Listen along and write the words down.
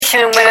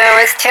confusion when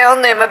I was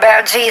telling them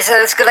about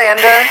Jesus,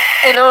 Glenda,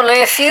 and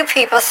only a few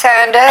people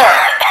signed up.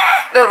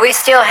 But we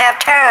still have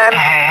time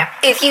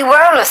if you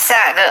want to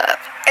sign up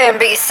and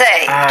be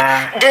saved.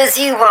 Does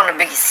you want to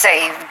be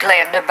saved,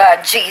 Glenda,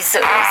 by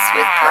Jesus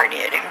with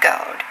Pernid and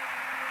God?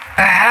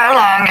 How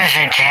long does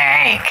it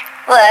take?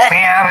 What?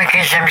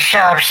 Because I'm so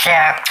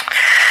upset.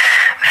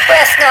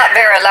 Well, it's not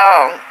very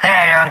long.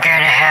 I don't get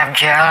to have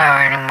Jell-O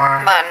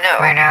anymore. I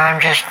know.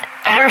 I'm just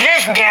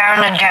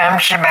down the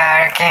dumps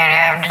about I can't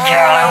have the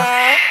Jell-O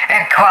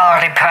and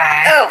quality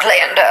pie. Oh,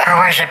 Glenda.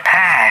 Or was it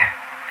pie?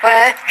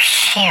 What?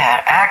 Shit,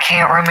 I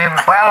can't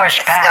remember. Well, it was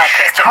pie. not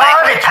Christian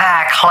Quality language.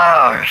 pie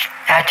closed.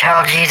 I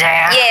told you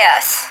that?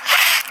 Yes.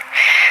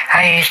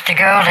 I used to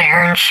go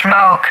there and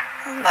smoke.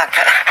 Oh, my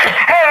God.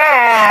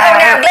 Oh,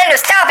 now, Glenda,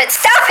 stop it.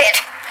 Stop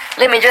it.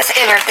 Let me just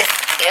enter this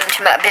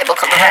into my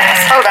biblical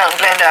device. Hold on,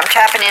 Glenda. I'm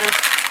typing in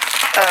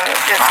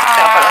just a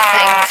couple of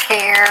things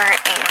here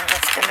in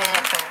just a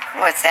minute.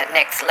 What's that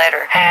next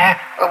letter?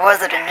 Or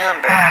was it a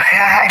number? Oh,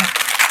 God.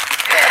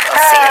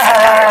 We'll see if I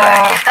know it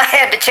right. I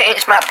had to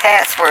change my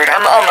password.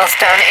 I'm almost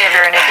done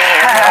entering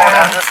again. Hold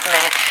on just a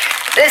minute.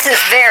 This is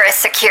very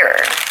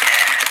secure.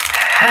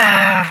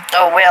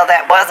 Oh, well,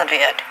 that wasn't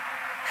it.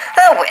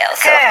 Oh, well,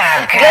 so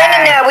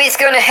Glenda, now we's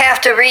going to have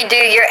to redo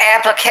your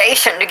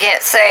application to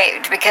get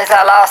saved because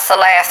I lost the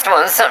last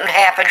one. Something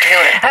happened to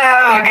it.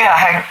 Oh,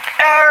 God.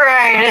 All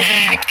right.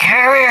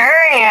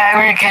 Hurry up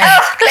because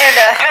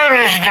Glenda. I'm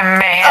just a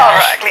mess. All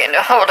right,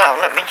 Glenda, hold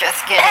on. Let me just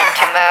get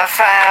into my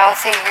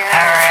files here.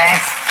 All right.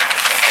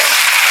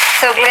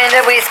 So, Glenda,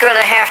 we's going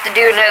to have to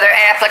do another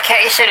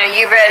application. Are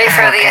you ready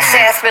for the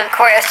assessment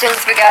questions?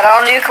 We got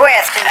all new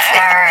questions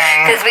All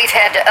right. because we've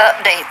had to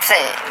update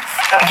things.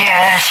 Yeah,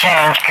 that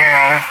sounds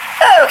good.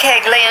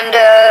 Okay,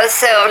 Glenda,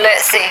 so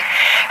let's see.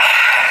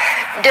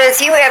 Does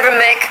you ever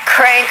make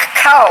crank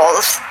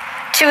calls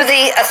to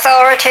the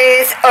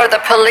authorities or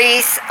the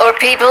police or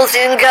peoples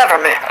in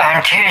government?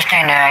 On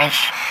Tuesday nights.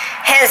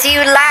 Has you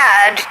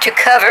lied to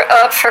cover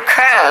up for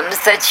crimes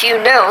that you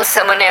know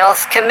someone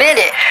else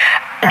committed?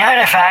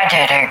 Not if I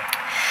did it.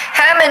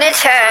 How many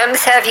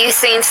times have you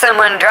seen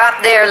someone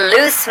drop their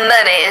loose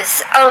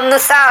monies on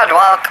the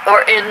sidewalk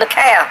or in the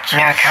couch?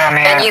 No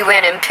comment. And you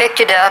went and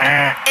picked it up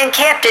and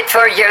kept it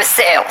for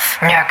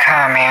yourself? No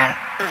comment.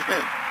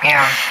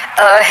 Yeah.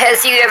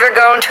 Has you ever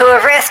gone to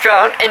a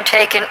restaurant and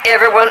taken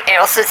everyone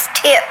else's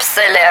tips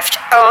they left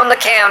on the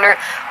counter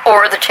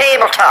or the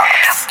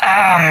tabletops?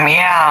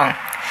 Yeah.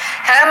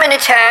 How many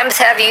times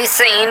have you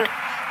seen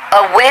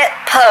a wet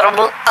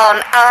puddle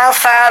on aisle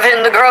 5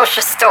 in the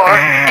grocery store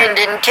and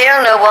didn't tell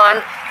no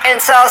one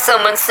and saw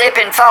someone slip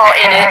and fall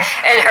in it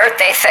and hurt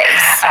their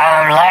face?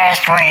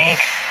 Last week.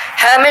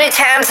 How many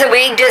times a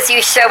week does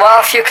you show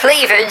off your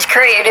cleavage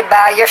created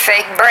by your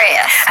fake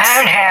breasts? I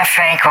don't have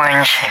fake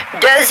ones.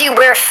 Does you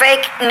wear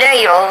fake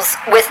nails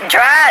with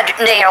dried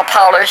nail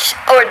polish,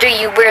 or do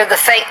you wear the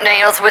fake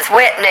nails with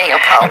wet nail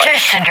polish?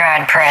 Just a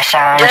dried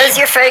press-on. Does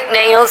your fake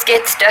nails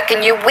get stuck in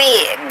your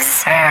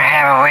wigs? I don't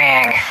have a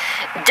wig.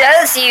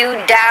 Does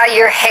you dye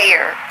your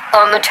hair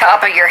on the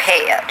top of your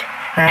head?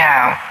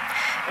 No.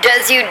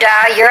 Does you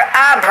dye your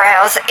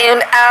eyebrows and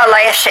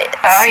eyelashes?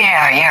 Oh,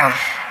 yeah.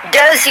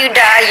 Does you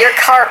dye your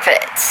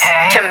carpets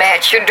to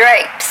match your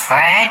drapes?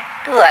 What?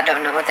 Well, I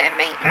don't know what that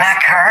means. My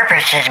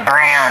carpet is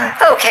brown.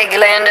 Okay,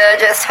 Glenda,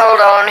 just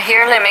hold on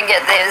here. Let me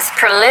get these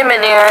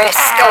preliminary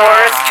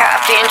scores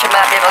typed into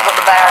my biblical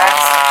device.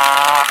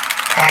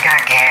 I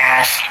got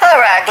gas. All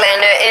right,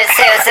 Glenda, it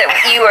says that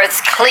you are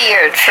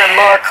cleared for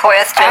more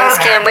questions.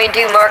 Can we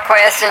do more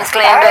questions,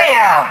 Glenda? Oh,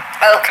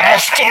 yeah. Okay.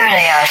 Let's do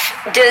this.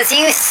 Does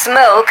you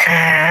smoke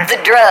the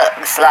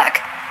drugs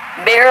like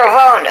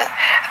marijuana?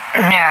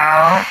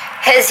 No.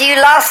 Has you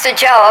lost a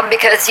job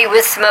because you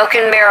was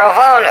smoking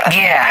marijuana?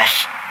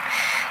 Yes.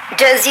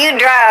 Does you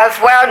drive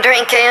while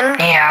drinking?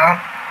 Yeah.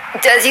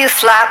 Does you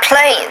fly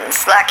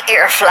planes, like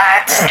air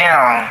flights,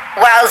 No.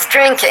 whilst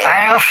drinking?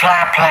 I don't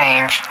fly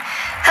planes.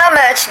 How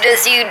much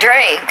does you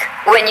drink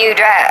when you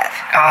drive?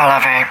 All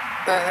of it.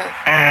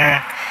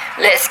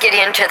 Let's get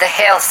into the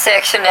health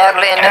section now,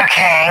 Glenda.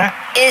 Okay.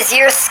 Is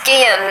your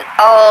skin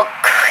all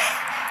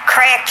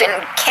cracked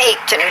and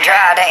caked and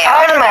dried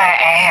out? On my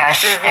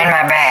ass and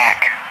my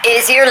back.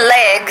 Is your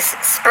legs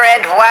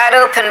spread wide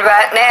open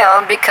right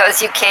now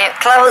because you can't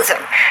close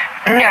them?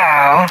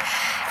 No.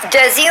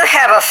 Does you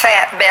have a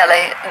fat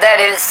belly that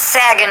is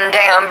sagging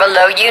down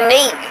below your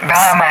knees?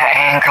 Below my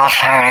ankles,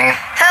 honey.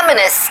 How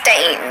many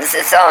stains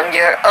is on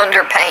your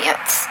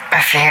underpants? A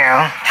few.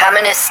 How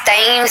many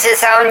stains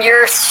is on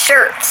your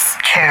shirts?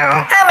 2.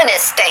 How many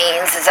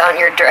stains is on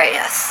your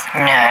dress?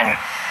 None.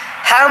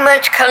 How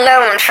much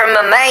cologne from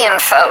a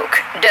man folk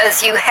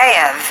does you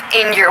have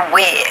in your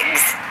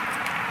wigs?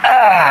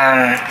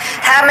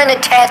 How many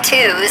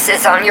tattoos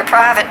is on your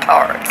private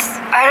parts?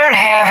 I don't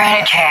have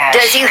any tats.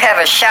 Does you have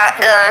a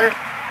shotgun,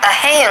 a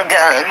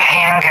handgun,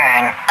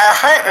 Handgun. a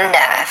hunting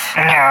knife,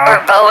 No.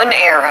 or bow and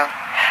arrow?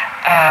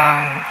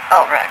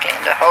 All right,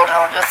 Glenda, hold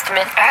on just a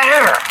minute.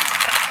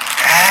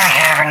 I don't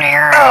have an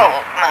arrow. Oh,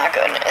 my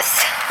goodness.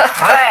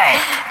 What?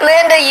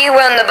 Glenda, you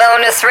won the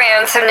bonus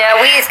round, so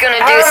now we's going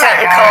to do Oh, my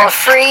something God. called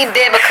free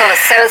biblical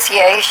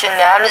association.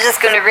 Now, I'm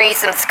just going to read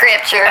some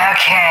scripture.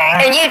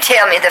 Okay. And you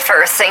tell me the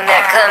first thing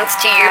that comes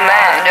to your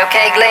mind,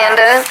 okay,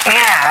 Glenda?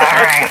 Yeah, all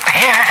right.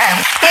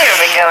 Here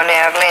we go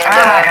now, Oh,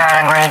 Glenda. my God,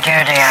 I'm going to do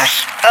this.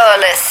 Oh,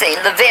 let's see.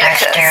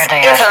 Leviticus. Let's do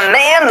this. If a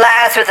man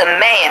lies with a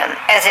man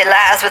as he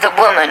lies with a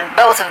woman,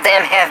 both of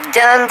them have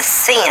done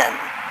sin.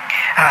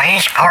 Oh,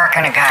 he's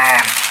porking a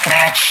guy.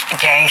 That's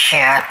gay shit.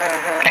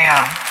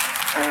 Yeah.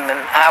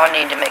 I would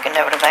need to make a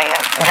note of that.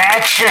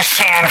 That's the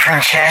San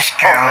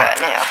Francisco. All right,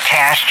 now.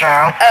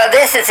 Castro.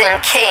 This is in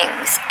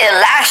Kings.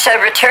 Elisha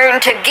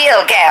returned to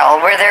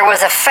Gilgal, where there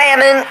was a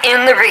famine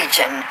in the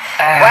region.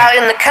 While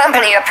in the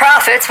company of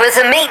prophets was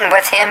a meeting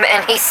with him,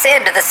 and he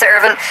said to the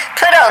servant,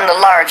 "Put on the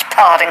large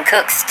pot and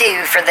cook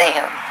stew for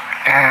them."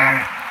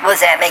 What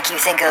does that make you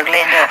think of,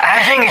 Glenda?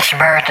 I think it's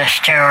Bertha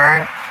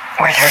Stewart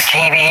with her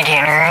TV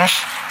dinners.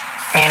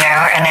 You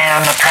know, and then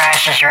on The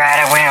Price is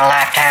Right, I win a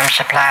lifetime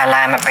supply of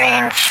lima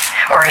beans.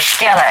 Or a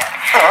skillet.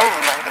 Oh,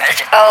 my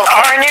goodness. Okay.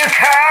 Or a new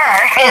car.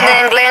 And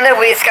then, Glenda,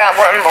 we've got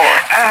one more.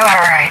 Oh,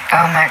 all right.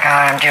 Oh, my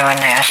God, I'm doing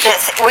this.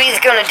 We're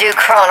going to do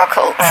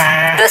Chronicles.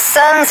 The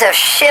sons of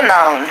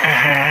Shimon,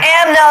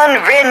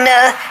 Amnon,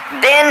 Ridna,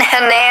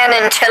 Ben-Hanan,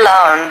 and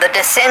Tilon, the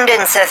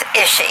descendants of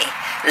Ishi,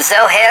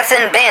 Zoheth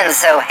and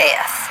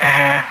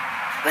Ben-Zoheth.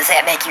 What does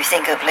that make you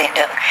think of,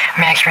 Glenda?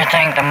 Makes me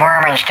think the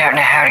Mormons don't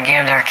know how to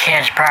give their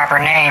kids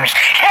proper names.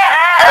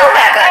 Oh,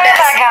 my goodness.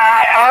 Oh, my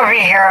God. I'll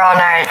be here all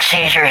night at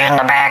Caesar's in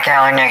the back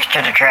alley next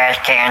to the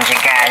trash cans, you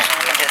guys.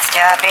 Let me just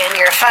type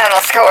in your final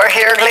score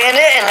here,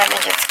 Glenda, and let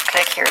me just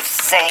click here,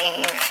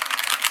 save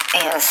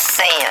and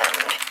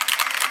send.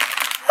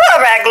 All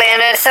right,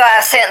 Glenda, so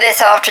I sent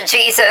this off to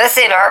Jesus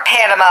in our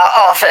Panama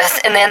office,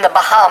 and then the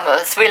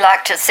Bahamas. We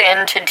like to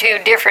send to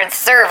 2 different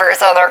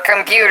servers on our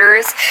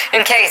computers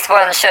in case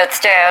one shuts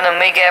down and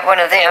we get one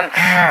of them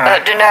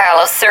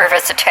denial of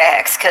service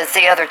attacks because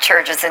the other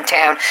churches in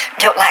town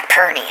don't like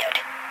Pernid.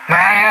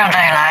 Why don't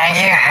they like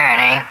you,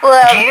 honey?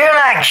 Well- Do you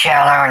like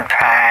Jello and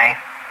pie?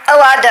 Oh,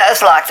 I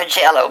does like the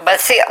Jello, but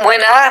see, when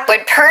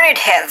Pernid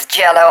has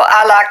Jello,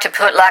 I like to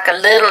put like a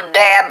little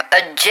dab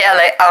of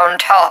jelly on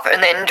top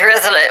and then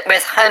drizzle it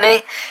with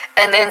honey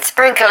and then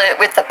sprinkle it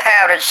with the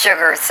powdered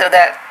sugar so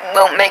that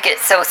won't make it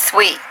so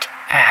sweet.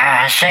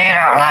 So you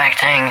don't like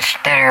things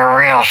that are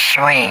real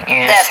sweet.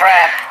 You That's just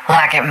right.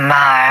 like it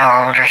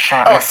mild or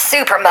something. Oh,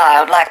 super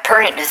mild, like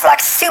Pernid is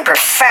like super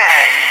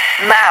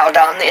fine mild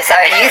on this.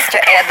 I used to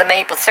add the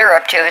maple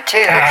syrup to it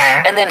too,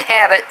 and then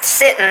have it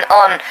sitting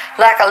on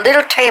like a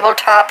little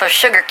tabletop of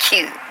sugar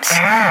cubes.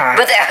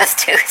 But that was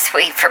too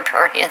sweet for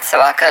Pernid,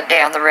 so I cut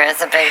down the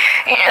recipe.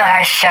 You know,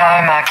 I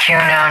saw in my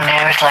QAnon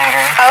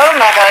newsletter. Oh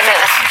my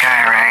goodness.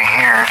 Guy right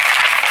here.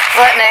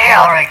 What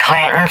now? Hillary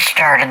Clinton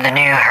started the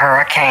new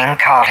hurricane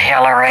called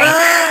Hillary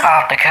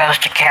off the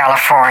coast of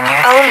California.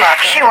 Oh my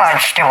goodness. She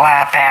wants to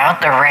wipe out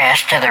the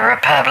rest of the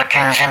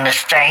Republicans in the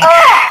state.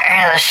 And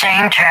at the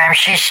same time,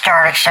 she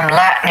started some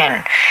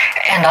lightning.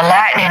 And the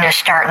lightning is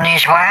starting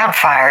these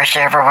wildfires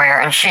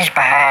everywhere, and she's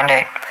behind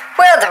it.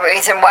 Well, the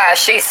reason why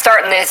she's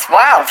starting these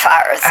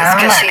wildfires is Oh,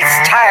 because my she's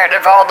God. tired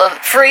of all the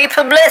free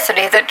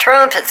publicity that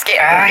Trump is getting.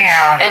 Oh,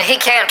 yeah. And he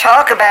can't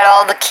talk about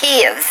all the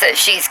kids that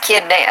she's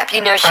kidnapped. You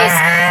know, she's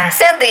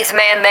sent these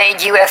man-made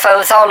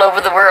UFOs all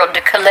over the world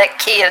to collect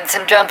kids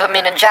and dump them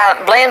in a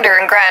giant blender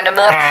and grind them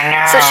up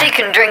so she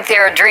can drink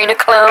their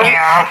adrenochrome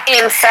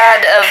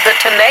inside of the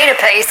tomato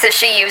paste that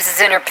she uses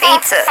in her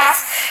pizzas.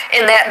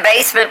 In that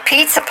basement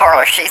pizza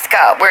parlor she's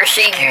got where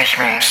she Excuse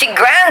me. she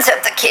grinds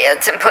up the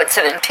kids and puts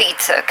them in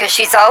pizza because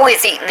she's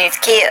always eating these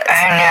kids.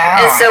 I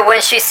know. And so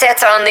when she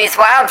sets on these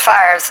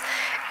wildfires,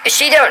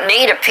 she don't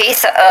need a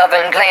pizza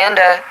oven,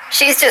 Glenda.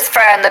 She's just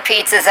frying the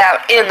pizzas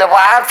out in the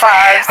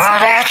wildfires. Well,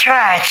 that's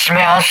why it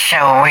smells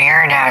so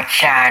weird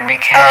outside,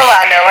 because Oh,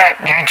 I know it.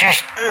 they're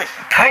just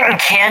putting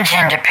kids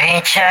into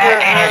pizza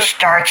and it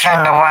starts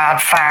on the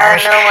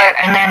wildfires. I know it.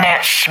 And then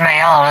that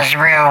smell is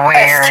real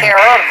weird. It's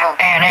terrible.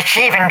 And it's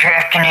even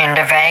drifting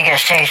into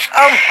Vegas. They're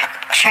Oh,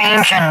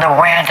 changing the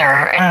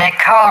weather, and they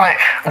call it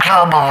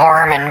global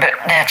warming, but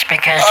that's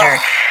because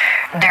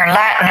they're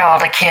lighting all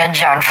the kids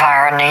on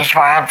fire in these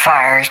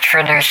wildfires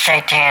for their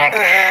satanic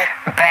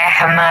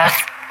behemoth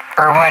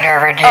or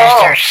whatever it is,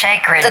 their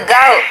sacred the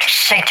goat.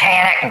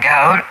 satanic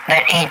goat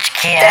that eats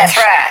kids. That's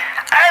right.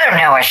 I don't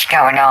know what's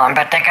going on,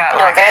 but they got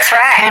No, like that's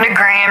right.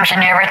 pentagrams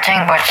and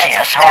everything. What's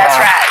this? Hold That's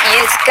on. right.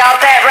 You got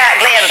that right,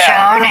 Glenda.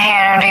 Sean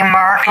Hannity,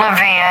 Mark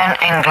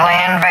Levin, and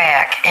Glenn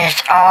Beck is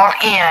all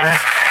in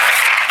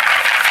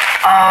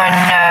on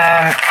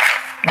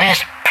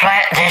this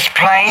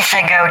place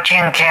I go to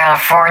in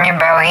California,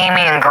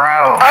 Bohemian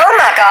Grove. Oh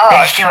my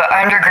They gosh. do an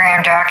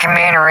underground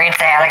documentary with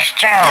Alex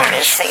Let me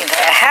Jones. see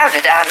that. How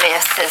did I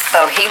miss this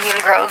Bohemian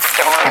Grove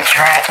story? It's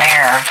right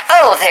there.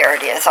 Oh, there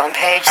it is on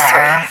page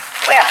 3.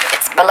 Well,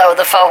 it's below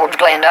the fold,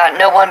 Glenda.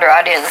 No wonder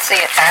I didn't see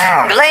it.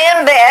 Oh.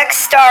 Glenn Beck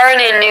starring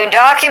in new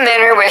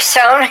documentary with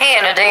Sean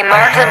Hannity,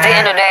 Mark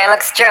Levin, and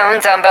Alex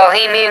Jones on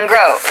Bohemian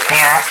Grove.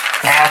 Yeah,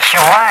 that's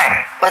the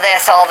one. Well,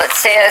 that's all that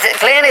says.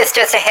 Glenn is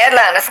just a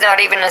headline. It's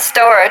not even a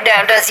story.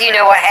 Now, does you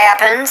know what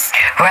happens?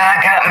 Well, I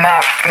got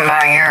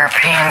my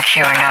European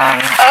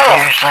QAnon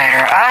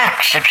newsletter. I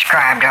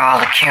subscribe to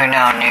all the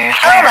QAnon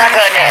newsletters. Oh, my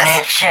goodness. And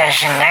it says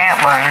in that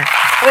one...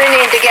 We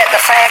need to get the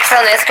facts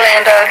on this,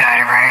 Glenda.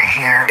 Got it right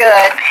here.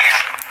 Good.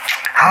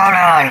 Hold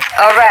on.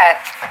 All right.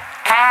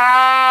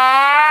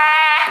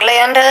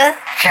 Glenda?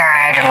 Sorry,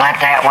 I had to let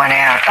that one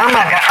out. Oh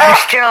my God, I'm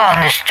still on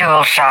the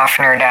stool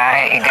softener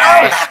diet, you Oh,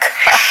 guys. my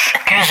God.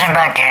 Because of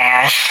my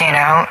gas,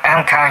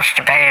 I'm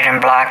constipated and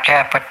blocked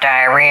up with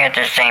diarrhea at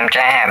the same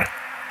time.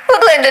 Well,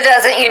 Glenda,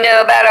 doesn't you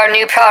know about our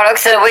new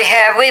products that we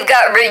have? We've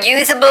got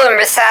reusable and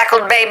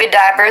recycled baby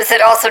diapers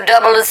that also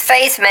double as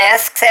face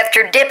masks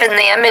after dipping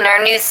them in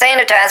our new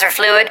sanitizer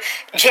fluid,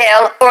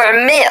 gel, or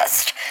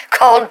mist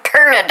called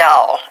Pernid.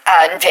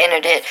 I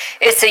invented it.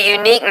 It's a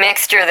unique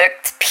mixture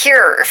that's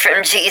pure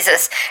from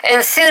Jesus and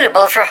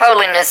suitable for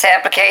holiness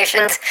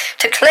applications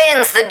to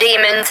cleanse the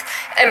demons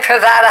and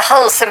provide a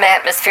wholesome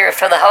atmosphere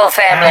for the whole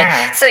family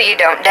so you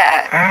don't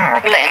die.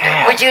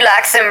 Glenda, would you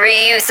like some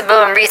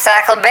reusable and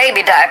recycled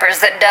baby diapers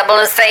that double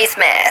as face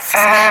masks?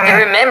 And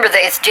remember,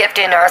 they's dipped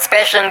in our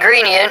special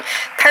ingredient,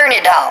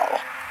 Pernid.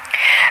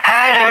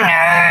 I don't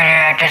know.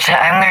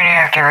 I'm going to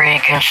have to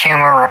read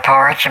Consumer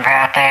Reports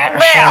about that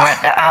and see what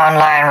the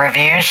online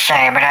reviews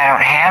say, but I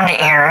don't have the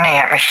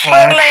internet machine.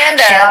 Well,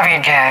 Glenda.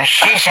 Sylvia does.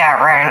 She's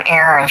out running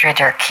errands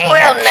with her kids.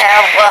 Well,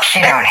 now,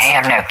 She don't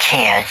have no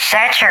kids.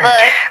 That's her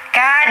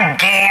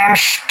goddamn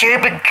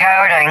stupid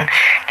coding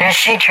that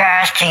she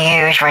tries to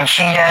use when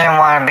she doesn't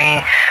want to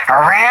be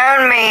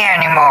around me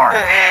anymore.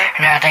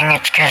 And I think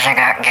it's because I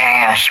got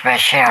gas, but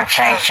she don't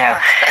say so.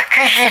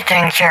 Because she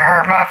thinks it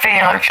hurt my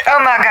feelings.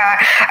 Oh my God,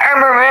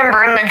 I'm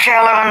remembering the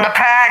jello and the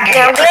pie gift.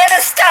 Now,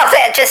 Glenda, stop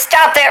that. Just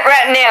stop that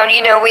right now.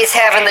 You know, we's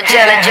having the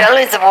Jelly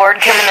Jellies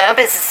Award coming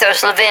up. It's a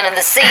social event of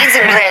the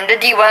season,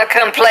 Glenda. Do you want to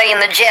come play in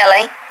the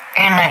jelly?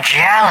 In the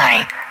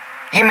jelly?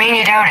 You mean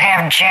you don't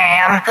have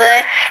jam?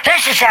 What?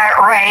 This is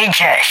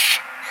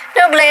outrageous.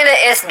 No, Glenda,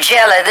 it's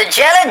jelly. The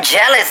Jelly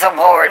Jellies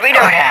Award. We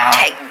don't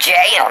take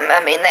jam. I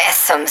mean, that's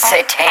some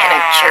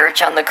satanic church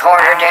on the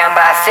corner down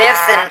by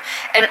 5th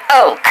and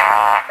Oak.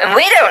 And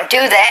we don't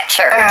do that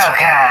church. Oh,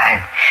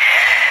 God.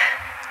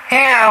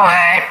 You know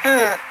what?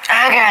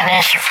 I got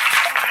this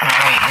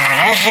right here.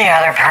 This is the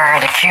other part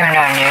of the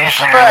QAnon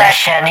newsletter. They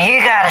said, you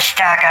got to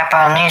stock up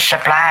on these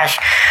supplies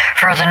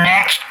for the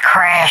next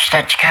crash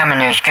that's coming.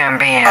 There's going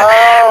to be a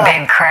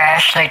big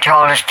crash. They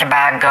told us to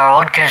buy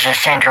gold because the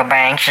central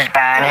banks is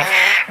buying it.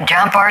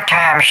 Dump our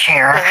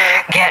timeshare.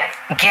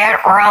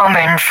 Get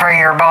Roman for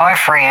your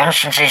boyfriend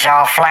since he's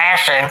all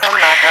flaccid. Oh,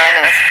 my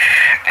goodness.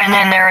 And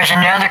then there was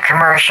another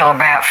commercial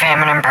about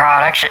feminine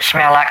products that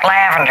smell like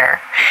lavender.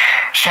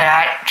 Said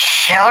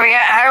Sylvia,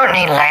 I don't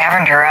need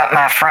lavender up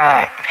my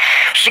front.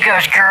 She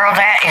goes, girl,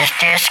 that is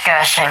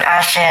disgusting.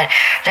 I said,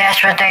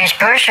 that's what they's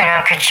pushing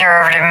on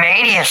conservative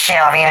media,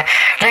 Sylvia.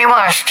 They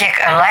want to stick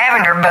a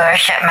lavender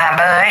bush at my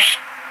bush.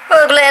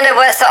 Well, Glenda,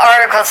 what's the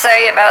article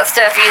say about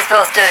stuff you're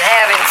supposed to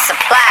have in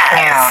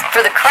supplies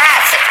for the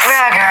crisis? Well,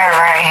 I got it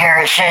right here.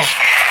 It says,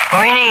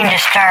 we need to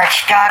start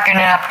stocking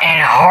up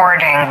and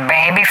hoarding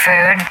baby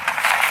food,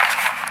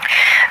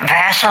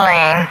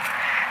 Vaseline,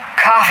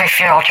 coffee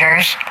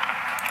filters,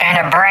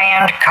 and a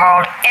brand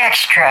called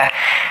Extra.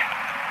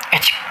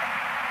 It's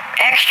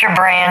Extra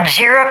brand,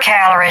 0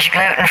 calories,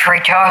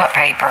 gluten-free toilet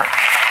paper.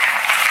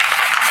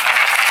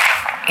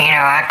 You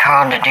know, I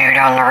called the dude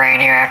on the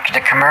radio after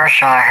the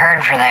commercial I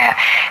heard for that.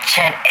 It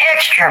said,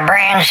 Extra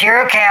brand,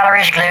 0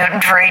 calories,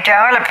 gluten-free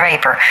toilet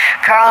paper.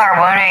 Call our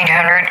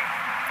 1-800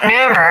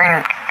 number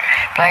and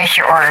place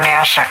your order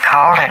now. So I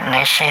called it, and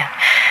they said,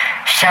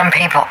 some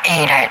people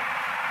eat it.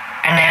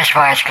 And that's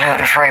why it's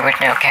gluten-free with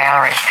no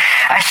calories.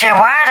 I said,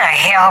 why the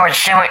hell would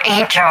someone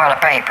eat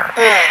toilet paper?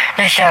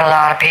 They said, a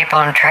lot of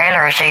people in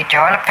trailers eat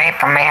toilet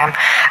paper, ma'am.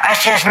 I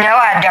says, no,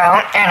 I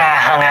don't, and I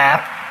hung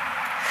up.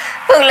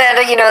 Well,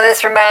 Glenda, you know,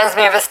 this reminds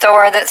me of a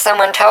story that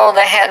someone told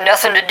that had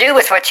nothing to do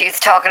with what you was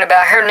talking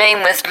about. Her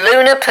name was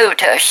Luna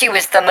Puta. She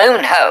was the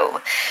moon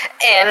hoe.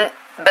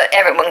 But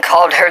everyone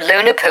called her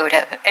Luna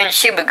Puta, and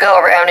she would go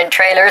around in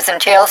trailers and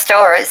tell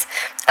stories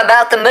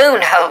about the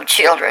moon hoe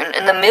children,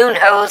 and the moon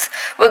hoes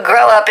would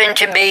grow up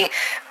into be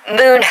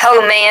moon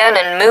hoe men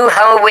and moon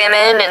hoe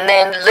women, and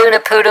then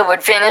Luna Puta would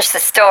finish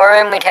the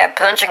story, and we'd have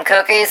punch and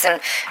cookies and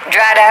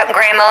dried out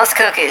grandma's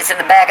cookies at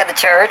the back of the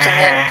church, and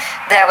then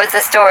that was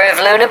the story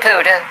of Luna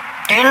Puta.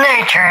 Didn't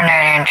they turn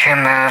that into a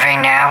movie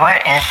now? What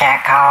is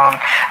that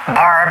called?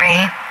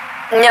 Barbie?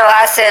 No,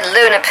 I said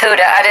Luna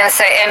Puta. I didn't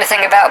say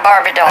anything about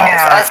Barbie dolls. No.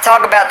 I was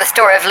talking about the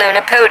story of Luna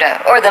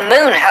Puta, or the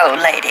moon hoe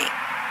lady.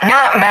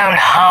 Not moon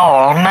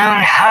hole, moon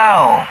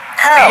hoe.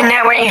 Hoe. Isn't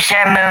that what you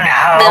said, moon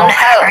hoe? Moon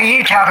hoe. Are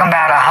you talking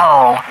about a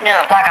hole?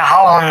 No. Like a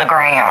hole in the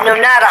ground? No,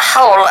 not a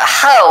hole, a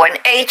hoe, an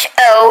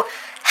H-O,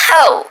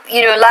 hoe.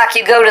 You know, like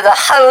you go to the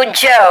Ho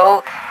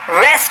Joe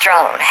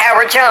Restaurant,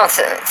 Howard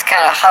Johnson's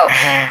kind of hoe.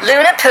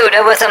 Luna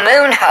Puda was a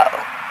moon hoe.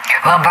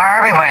 Well,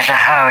 Barbie was a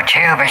hoe,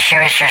 too, but she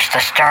was just the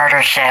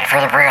starter set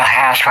for the Real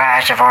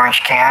Housewives of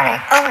Orange County.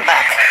 Oh, my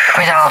God.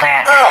 With all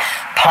that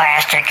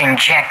plastic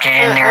injected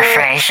in their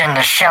face and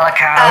the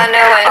silicone I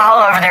know it.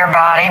 all over their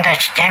body.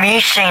 Have you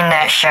seen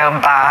that show,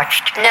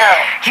 Botched? No.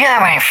 You know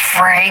how many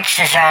freaks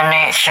is on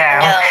that show?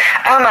 No.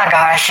 Oh, my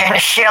gosh, and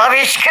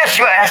Sylvia's,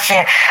 because what I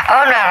said,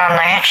 I'm not on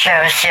that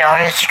show,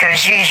 Sylvia, because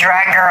she's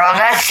right, girl.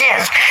 That's it,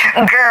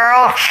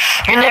 girl.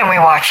 And then we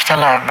watched The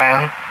Love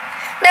Boat.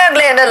 Now,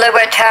 Glenda, look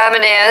what time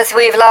it is.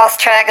 We've lost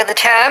track of the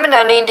time, and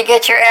I need to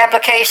get your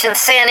application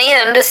sent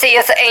in to see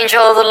if the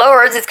angel of the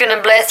Lord is going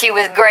to bless you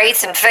with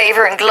grace and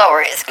favor and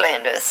glories,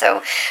 Glenda.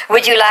 So,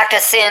 would you like to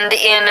send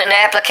in an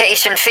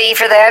application fee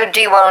for that, or do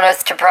you want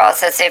us to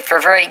process it for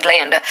free,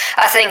 Glenda?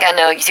 I think I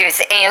know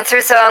the answer,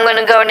 so I'm going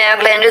to go now,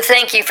 Glenda.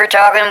 Thank you for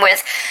talking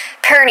with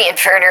Pernid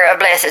of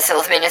Blessed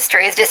Souls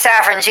Ministries,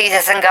 deciphering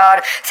Jesus and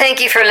God.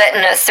 Thank you for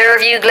letting us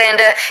serve you,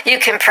 Glenda. You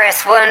can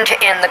press 1 to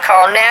end the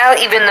call now,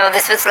 even though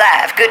this was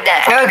live. Good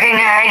night. Oh, good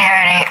night,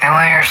 honey. I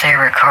wonder if they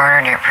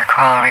recorded it for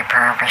quality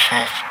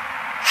purposes.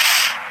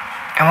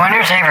 I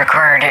wonder if they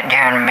recorded it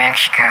down in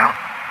Mexico.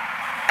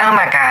 Oh,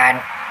 my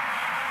God.